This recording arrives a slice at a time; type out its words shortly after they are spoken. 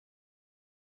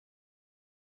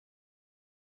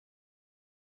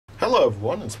Hello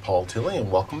everyone, it's Paul Tilley and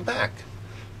welcome back.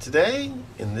 Today,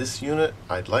 in this unit,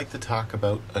 I'd like to talk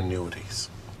about annuities.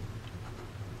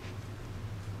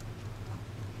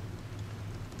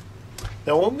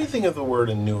 Now, when we think of the word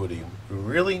annuity, we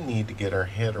really need to get our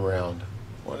head around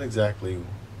what exactly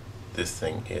this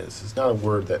thing is. It's not a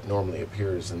word that normally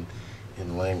appears in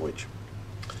language.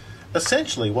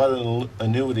 Essentially, what an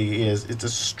annuity is, it's a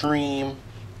stream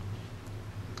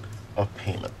of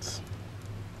payments.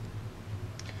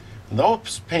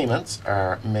 Those payments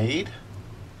are made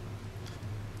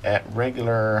at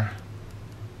regular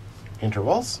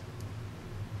intervals.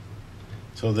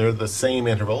 So they're the same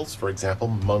intervals, for example,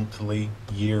 monthly,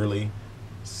 yearly,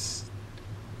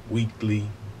 weekly,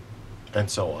 and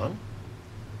so on.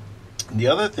 The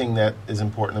other thing that is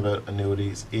important about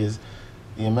annuities is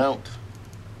the amount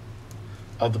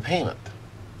of the payment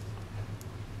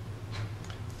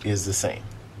is the same.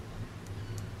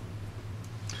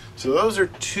 So those are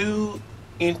two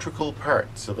integral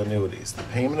parts of annuities. The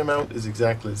payment amount is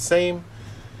exactly the same,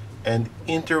 and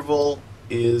interval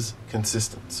is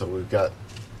consistent. So we've got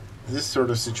this sort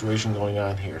of situation going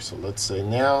on here. So let's say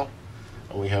now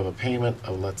we have a payment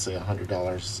of, let's say,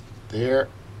 $100 there,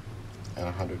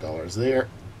 and $100 there,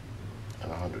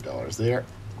 and $100 there,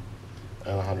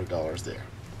 and $100 there.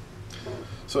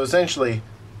 So essentially,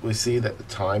 we see that the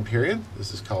time period,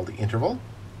 this is called the interval,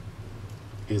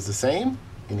 is the same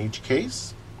in each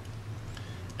case,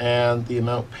 and the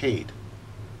amount paid,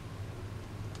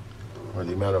 or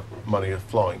the amount of money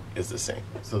flowing, is the same.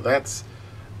 So that's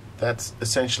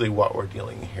essentially what we're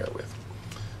dealing here with.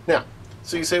 Now,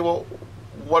 so you say, well,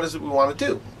 what is it we want to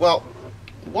do? Well,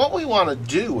 what we want to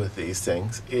do with these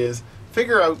things is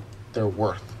figure out their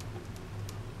worth.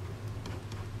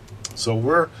 So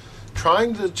we're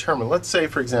trying to determine, let's say,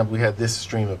 for example, we had this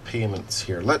stream of payments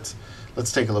here. Let's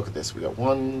take a look at this. We got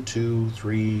 1, 2,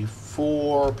 3,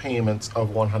 4 payments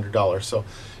of $100. So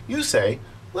you say,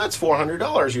 well, that's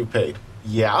 $400 you paid.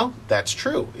 Yeah, that's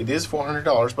true. It is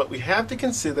 $400, but we have to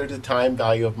consider the time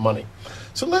value of money.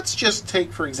 So let's just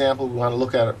take, for example, we want to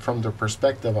look at it from the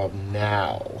perspective of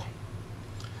now.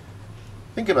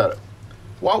 Think about it.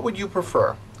 What would you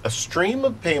prefer? A stream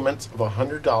of payments of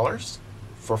 $100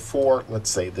 for 4, let's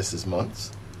say this is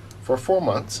months, for 4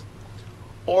 months,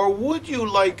 or would you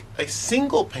like a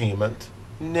single payment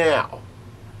now?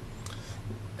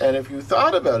 And if you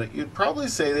thought about it, you'd probably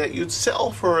say that you'd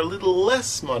sell for a little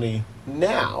less money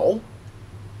now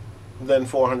than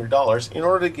 $400 in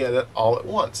order to get it all at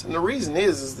once. And the reason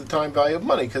is the time value of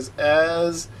money, because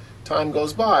as time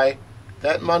goes by,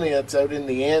 that money that's out in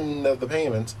the end of the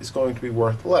payments is going to be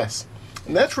worth less.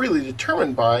 And that's really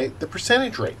determined by the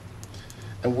percentage rate.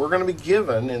 And we're going to be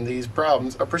given in these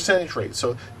problems a percentage rate.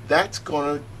 So that's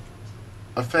going to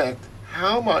affect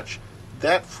how much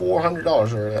that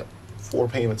 $400 or that 4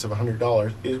 payments of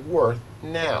 $100 is worth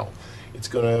now. It's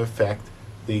going to affect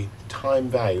the time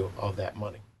value of that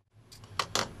money.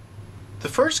 The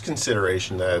first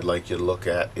consideration that I'd like you to look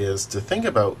at is to think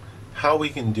about how we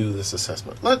can do this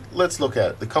assessment. Let's look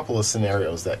at the couple of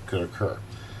scenarios that could occur.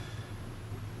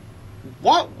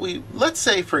 Let's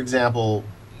say, for example,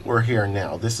 we're here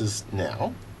now. This is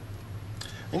now.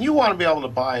 And you want to be able to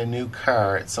buy a new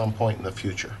car at some point in the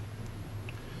future.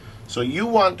 So you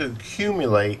want to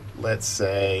accumulate, let's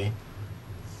say,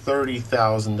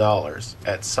 $30,000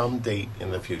 at some date in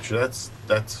the future.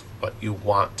 That's what you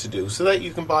want to do so that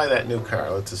you can buy that new car.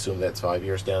 Let's assume that's 5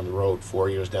 years down the road, 4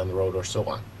 years down the road, or so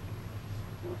on.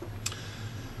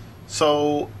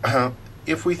 So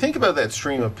if we think about that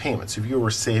stream of payments, if you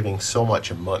were saving so much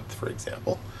a month, for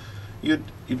example, you'd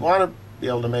want to be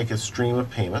able to make a stream of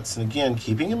payments, and again,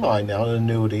 keeping in mind now an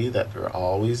annuity that they're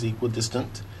always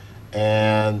equidistant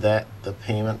and that the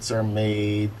payments are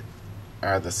the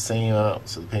same amount,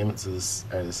 so the payments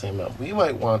are the same amount. We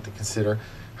might want to consider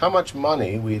how much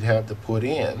money we'd have to put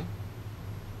in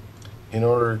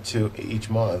order to, each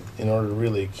month, in order to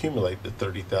really accumulate the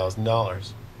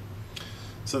 $30,000.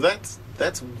 So that's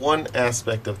one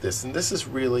aspect of this, and this is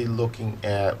really looking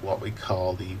at what we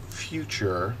call the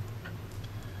future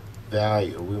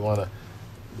value. We want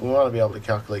to be able to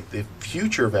calculate the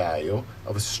future value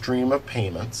of a stream of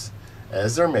payments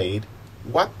as they're made,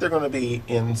 what they're going to be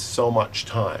in so much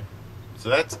time. So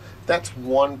that's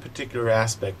one particular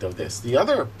aspect of this. The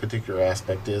other particular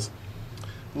aspect is,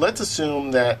 let's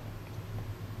assume that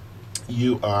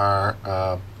you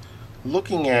are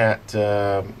looking at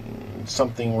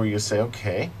something where you say,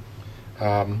 okay,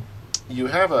 you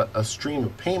have a stream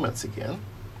of payments again.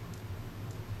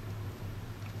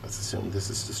 Let's assume this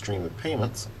is the stream of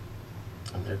payments,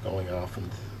 and they're going off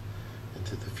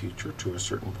into the future to a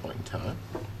certain point in time.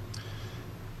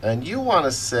 And you want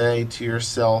to say to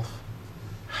yourself,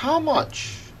 how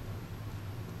much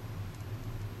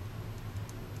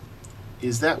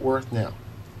is that worth now?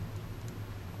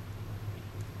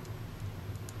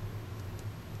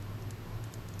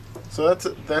 So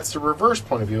that's the reverse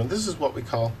point of view, and this is what we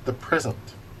call the present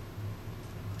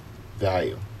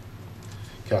value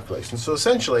calculation. So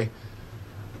essentially,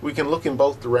 we can look in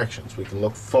both directions. We can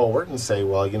look forward and say,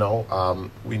 well, you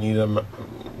know, we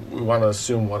want to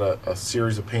assume what a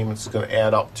series of payments is going to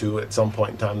add up to at some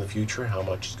point in time in the future, how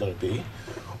much it's going to be.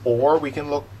 Or we can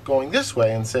look going this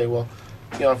way and say, well,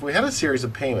 you know, if we had a series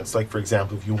of payments, like for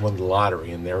example, if you won the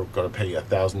lottery and they're going to pay you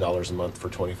 $1,000 a month for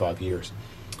 25 years,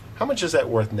 how much is that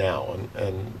worth now?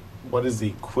 And what is the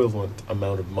equivalent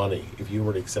amount of money? If you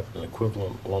were to accept an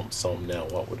equivalent lump sum now,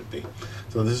 what would it be?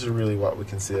 So this is really what we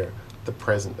consider the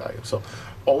present value. So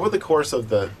over the course of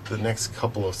the next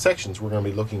couple of sections, we're going to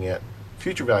be looking at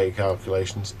future value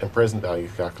calculations and present value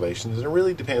calculations, and it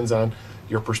really depends on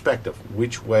your perspective.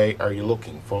 Which way are you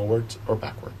looking, forwards or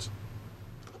backwards?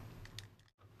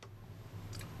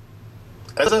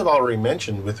 As I've already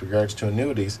mentioned with regards to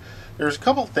annuities, there's a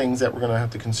couple things that we're going to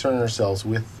have to concern ourselves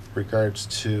with regards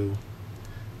to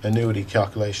annuity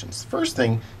calculations. The first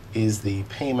thing is the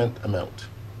payment amount.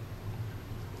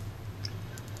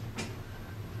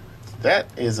 That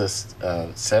is a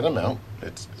set amount.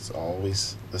 It's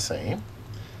always the same.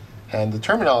 And the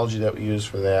terminology that we use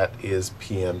for that is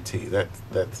PMT.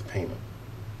 That's the payment.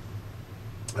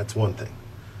 That's one thing.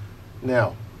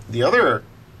 Now, the other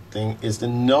thing is the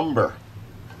number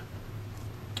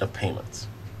of payments.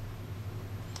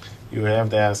 You have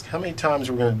to ask how many times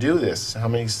we're going to do this, how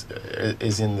many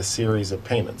is in the series of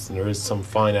payments, and there is some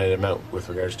finite amount with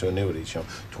regards to annuities, you know,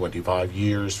 25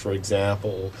 years for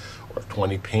example, or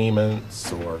 20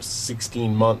 payments, or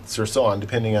 16 months or so on,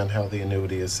 depending on how the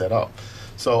annuity is set up.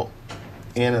 So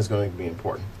N is going to be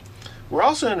important. We're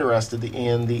also interested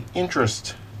in the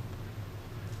interest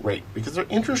rate, because the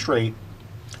interest rate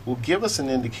will give us an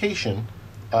indication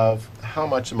of how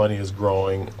much the money is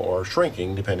growing or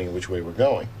shrinking, depending on which way we're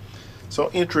going. So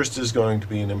interest is going to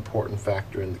be an important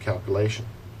factor in the calculation.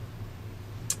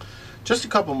 Just a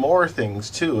couple more things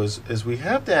too is we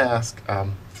have to ask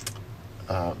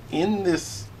in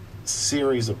this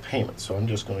series of payments, so I'm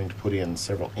just going to put in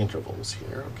several intervals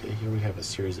here. Okay, here we have a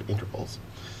series of intervals.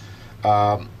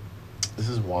 This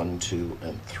is 1, 2,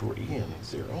 and 3, and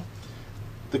 0.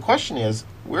 The question is,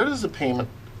 where does the payment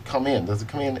come in? Does it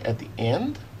come in at the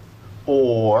end,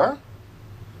 or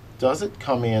does it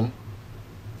come in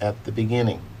at the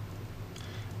beginning?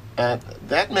 And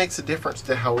that makes a difference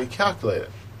to how we calculate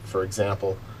it. For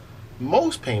example,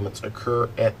 most payments occur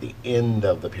at the end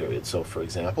of the period. So for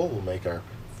example, we'll make our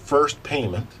first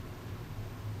payment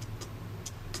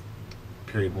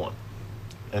period 1,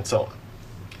 and so on.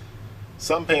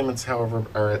 Some payments, however,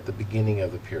 are at the beginning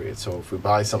of the period. So if we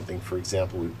buy something, for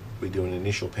example, we do an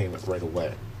initial payment right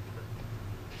away.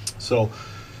 So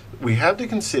we have to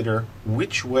consider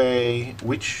which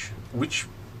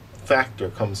factor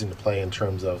comes into play in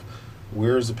terms of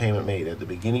where is the payment made, at the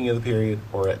beginning of the period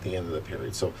or at the end of the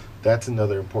period. So that's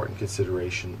another important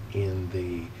consideration in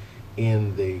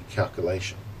the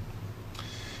calculation.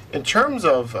 In terms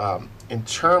of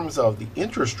the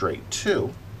interest rate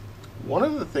too, one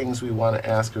of the things we want to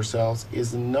ask ourselves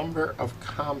is the number of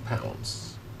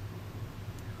compounds.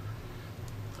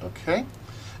 Okay?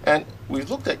 And we've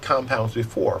looked at compounds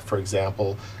before. For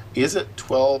example, is it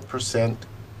 12%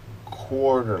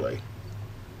 quarterly?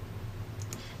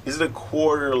 Is it a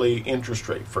quarterly interest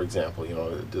rate, for example? You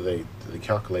know, do they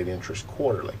calculate interest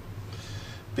quarterly?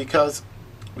 Because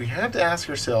we have to ask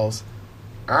ourselves,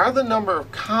 are the number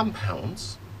of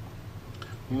compounds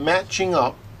matching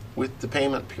up with the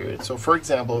payment period? So for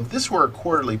example, if this were a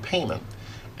quarterly payment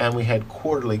and we had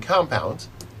quarterly compounds,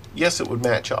 yes, it would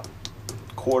match up,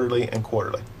 quarterly and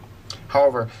quarterly.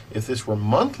 However, if this were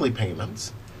monthly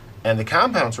payments and the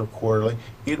compounds were quarterly,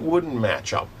 it wouldn't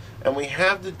match up. And we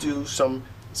have to do some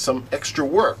extra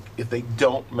work if they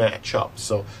don't match up.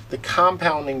 So the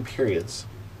compounding periods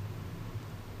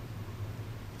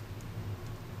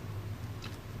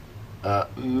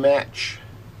match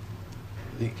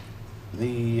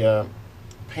the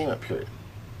payment period.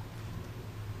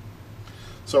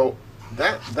 So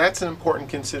that's an important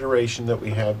consideration that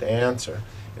we have to answer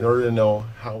in order to know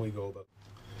how we go about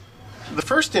it. The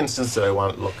first instance that I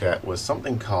wanted to look at was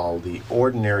something called the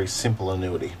ordinary simple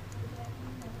annuity.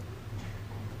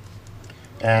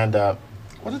 And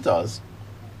what it does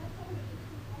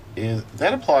is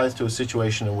that applies to a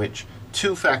situation in which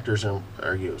two factors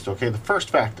are used. Okay, the first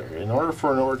factor, in order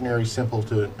for an ordinary simple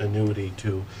annuity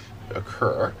to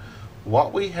occur,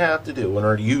 what we have to do in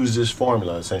order to use this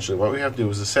formula, essentially, what we have to do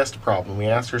is assess the problem. We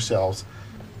ask ourselves,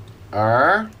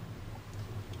 are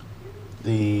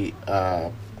the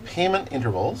payment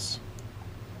intervals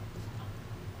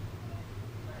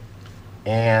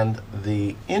and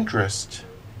the interest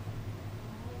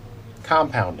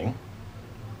compounding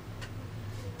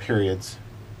periods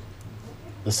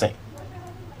the same?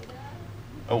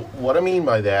 What I mean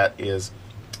by that is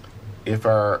if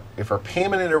our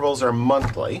payment intervals are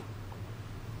monthly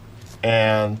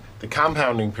and the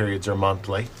compounding periods are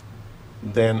monthly,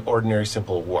 then ordinary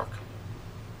simple will work.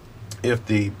 If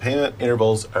the payment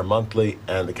intervals are monthly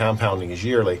and the compounding is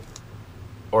yearly,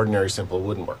 ordinary simple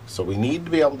wouldn't work. So we need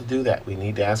to be able to do that. We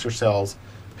need to ask ourselves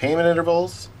payment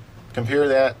intervals, compare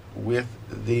that with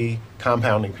the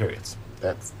compounding periods.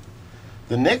 That's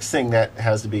the next thing that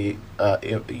has to be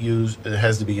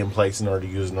in place in order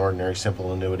to use an ordinary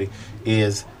simple annuity.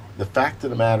 Is the fact of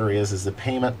the matter is the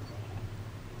payment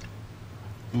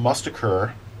must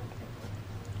occur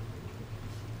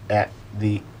at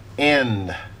the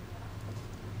end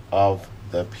of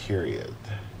the period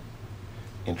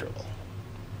interval.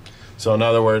 So in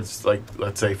other words, like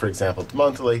let's say for example it's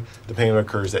monthly, the payment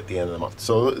occurs at the end of the month.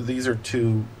 So these are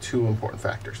two important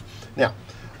factors. Now,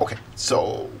 okay,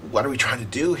 so what are we trying to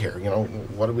do here? You know,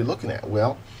 what are we looking at?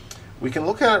 Well, we can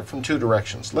look at it from two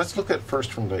directions. Let's look at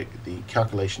first from the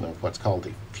calculation of what's called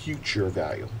the future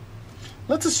value.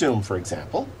 Let's assume, for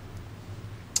example,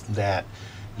 that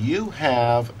you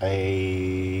have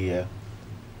a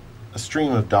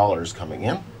stream of dollars coming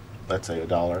in. Let's say $1,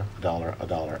 $1,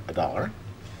 $1, $1.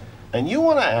 And you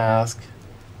want to ask,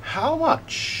 how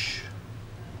much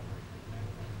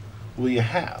will you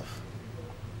have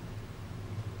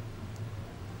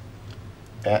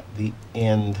at the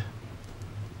end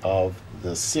of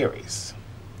the series?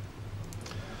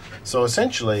 So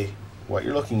essentially, what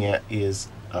you're looking at is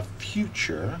a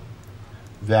future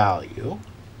value.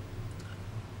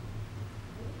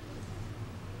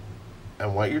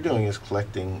 And what you're doing is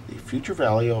collecting the future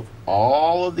value of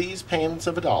all of these payments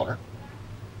of $1,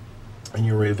 and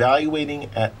you're evaluating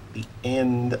at the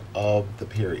end of the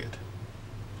period.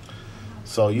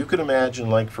 So you could imagine,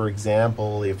 like for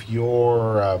example, if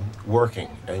you're working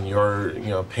and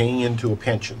you're paying into a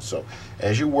pension. So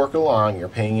as you work along, you're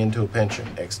paying into a pension,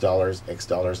 X dollars, X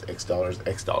dollars, X dollars,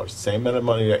 X dollars, same amount of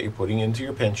money that you're putting into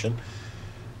your pension.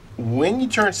 When you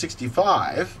turn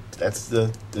 65, that's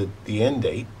the end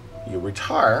date. You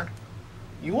retire.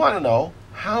 You want to know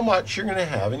how much you're going to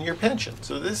have in your pension.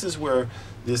 So this is where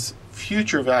this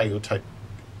future value type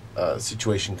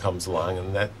situation comes along,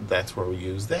 and that's where we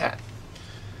use that.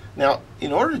 Now,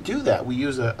 in order to do that, we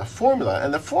use a formula,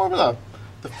 and the formula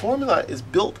is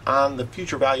built on the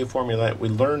future value formula that we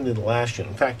learned in the last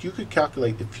unit. In fact, you could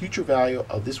calculate the future value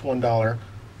of this $1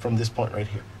 from this point right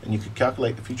here, and you could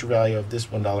calculate the future value of this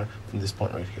 $1 from this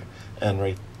point right here, and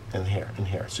right and here and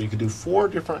here. So you could do 4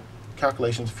 different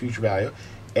calculations of future value,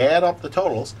 add up the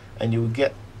totals, and you would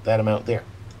get that amount there.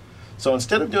 So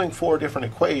instead of doing 4 different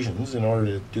equations in order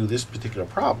to do this particular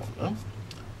problem,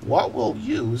 what we'll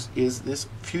use is this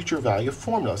future value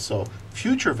formula. So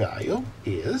future value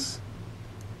is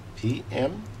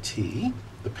PMT,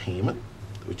 the payment,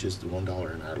 which is the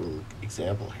 $1 in our little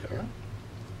example here,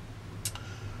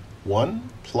 1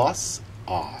 plus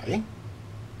I,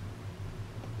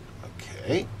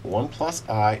 okay, 1 plus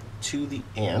I to the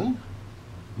n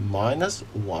minus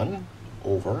 1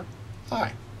 over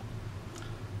I.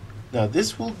 Now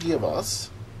this will give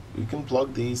us, we can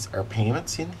plug our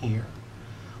payments in here.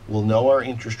 We'll know our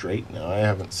interest rate. Now I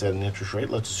haven't set an interest rate.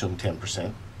 Let's assume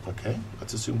 10%. Okay,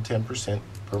 let's assume 10%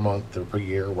 per month or per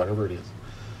year or whatever it is.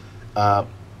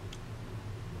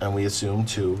 And we assume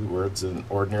too, where it's an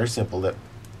ordinary simple, that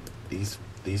these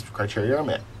criteria are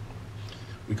met.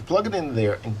 We could plug it in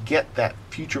there and get that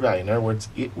future value. In other words,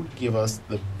 it would give us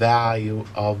the value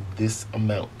of this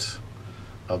amount.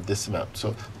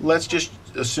 So let's just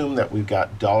assume that we've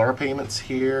got dollar payments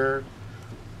here,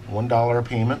 $1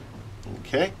 payment.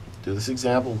 Okay, do this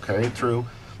example, we'll carry it through.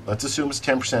 Let's assume it's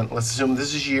 10%. Let's assume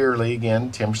this is yearly,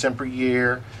 again, 10% per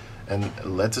year. And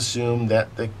let's assume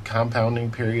that the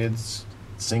compounding periods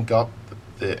sync up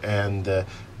and the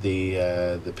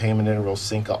payment intervals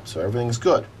sync up. So everything's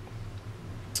good.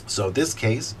 So in this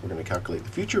case, we're going to calculate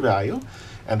the future value,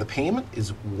 and the payment is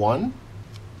 1.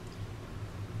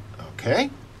 Okay,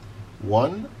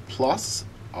 1 plus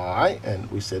I, and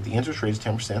we said the interest rate is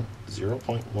 10%,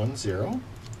 0.10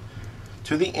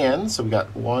 to the n. So we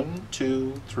got 1,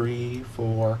 2, 3,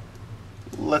 4.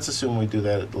 Let's assume we do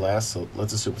that at last. So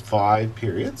let's assume 5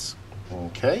 periods.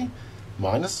 Okay,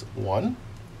 minus 1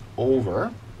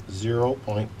 over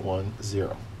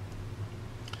 0.10.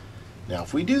 Now,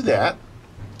 if we do that,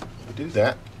 we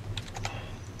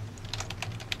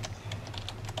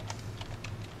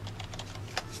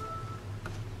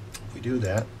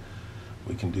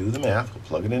can do the math. We'll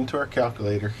plug it into our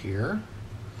calculator here.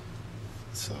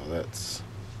 So that's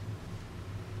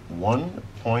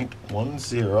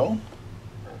 1.10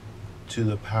 to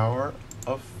the power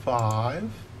of 5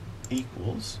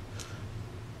 equals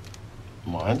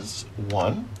minus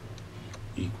 1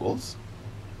 equals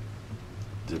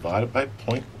divided by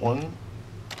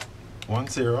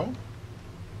 0.110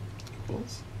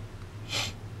 equals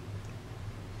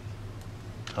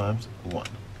times 1.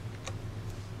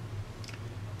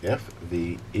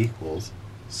 FV equals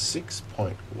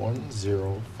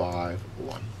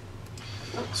 6.1051.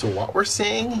 So what we're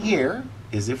saying here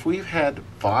is if we've had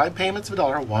 5 payments of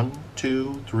 $1, 1,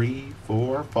 2, 3,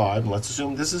 4, 5, and let's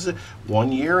assume this is a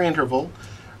 1-year interval,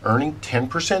 earning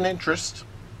 10% interest,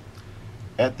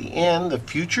 at the end, the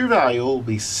future value will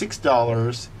be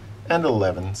 $6.11.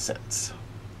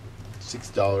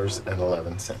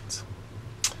 $6.11.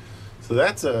 So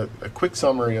that's a quick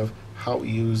summary of how we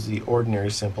use the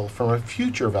ordinary simple from a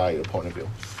future value point of view.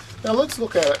 Now let's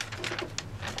look at it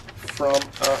from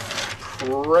a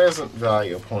present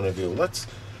value point of view. Let's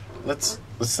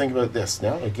think about this.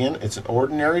 Now again, it's an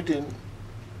ordinary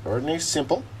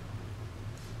simple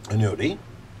annuity.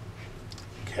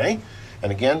 Okay,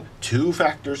 and again, 2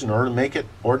 factors in order to make it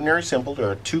ordinary simple. There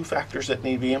are 2 factors that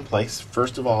need to be in place.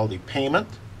 First of all, the payment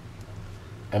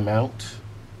amount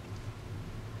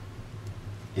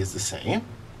is the same.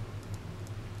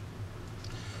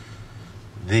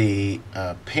 The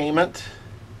payment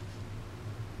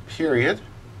period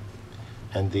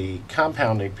and the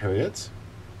compounding periods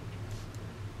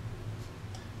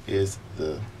is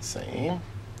the same.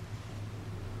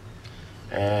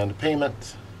 And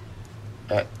payment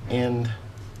at end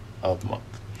of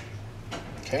month.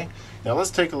 Okay, now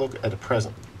let's take a look at the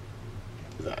present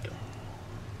value.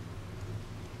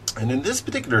 And in this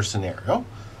particular scenario,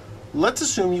 let's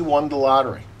assume you won the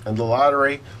lottery, and the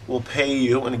lottery will pay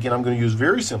you, and again I'm going to use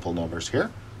very simple numbers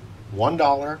here,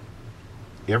 $1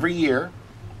 every year.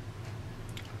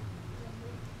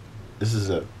 This is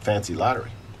a fancy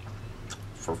lottery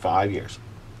for 5 years.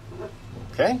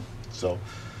 Okay, so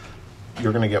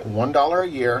you're going to get $1 a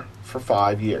year for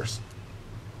 5 years.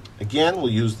 Again, we'll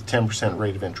use the 10%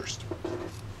 rate of interest.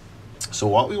 So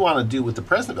what we want to do with the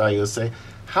present value is say,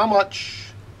 how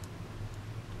much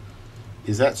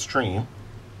is that stream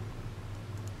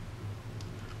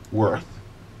worth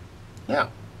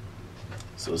now?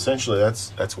 So essentially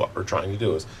that's what we're trying to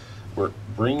do, is we're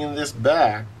bringing this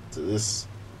back to this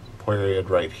period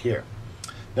right here.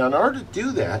 Now in order to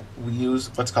do that, we use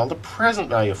what's called the present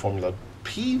value formula,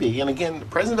 PV, and again the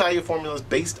present value formula is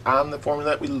based on the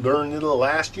formula that we learned in the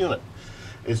last unit.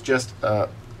 It's just a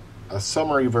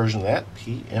summary version of that,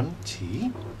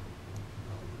 PMT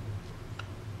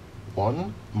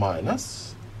 1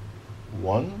 minus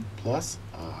 1 plus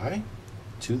I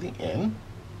to the n.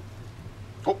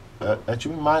 Oh, that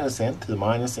should be minus n to the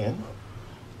minus n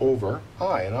over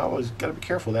I, and I always got to be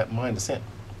careful of that minus n.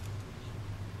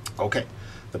 Okay,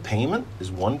 the payment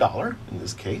is $1 in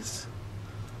this case.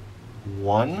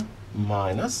 1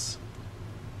 minus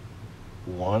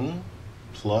 1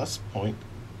 plus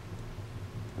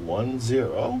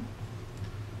 0.10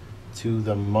 to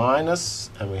the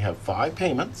minus, and we have 5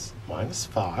 payments, minus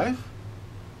 5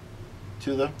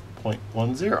 to the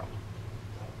 0.10.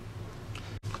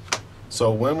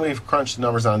 So when we've crunched the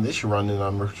numbers on this, you run the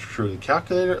number through the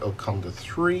calculator, it'll come to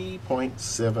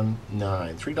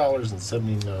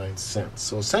 $3.79.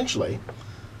 So essentially,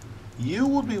 you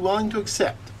would be willing to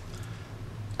accept,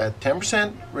 at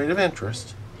 10% rate of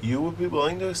interest, you would be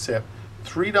willing to accept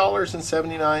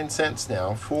 $3.79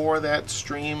 now for that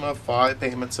stream of 5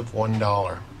 payments of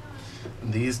 $1.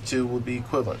 And these two would be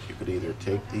equivalent. You could either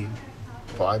take the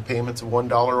 5 payments of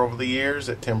 $1 over the years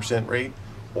at 10% rate,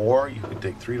 or you could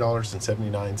take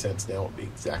 $3.79 now, it would be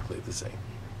exactly the same.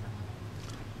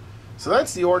 So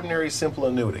that's the ordinary simple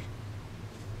annuity.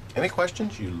 Any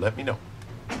questions, you let me know.